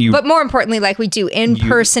online. But more importantly, like we do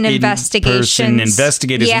in-person investigations. In-person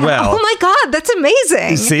investigate as well. Oh my God, that's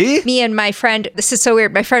amazing. See? Me and my friend, this is so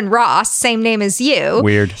weird. My friend Ross, same name as you.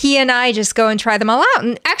 Weird. He and I just go and try them all out.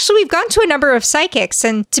 And actually, we've gone to a number of psychics.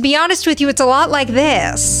 And to be honest with you, it's a lot like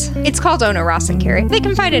this. It's called Oh No, Ross and Carrie. They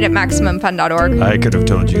can find it at MaximumFun.org. I could have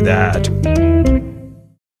told you that.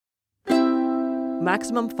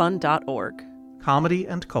 MaximumFun.org. Comedy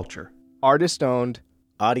and culture. Artist owned.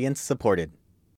 Audience supported.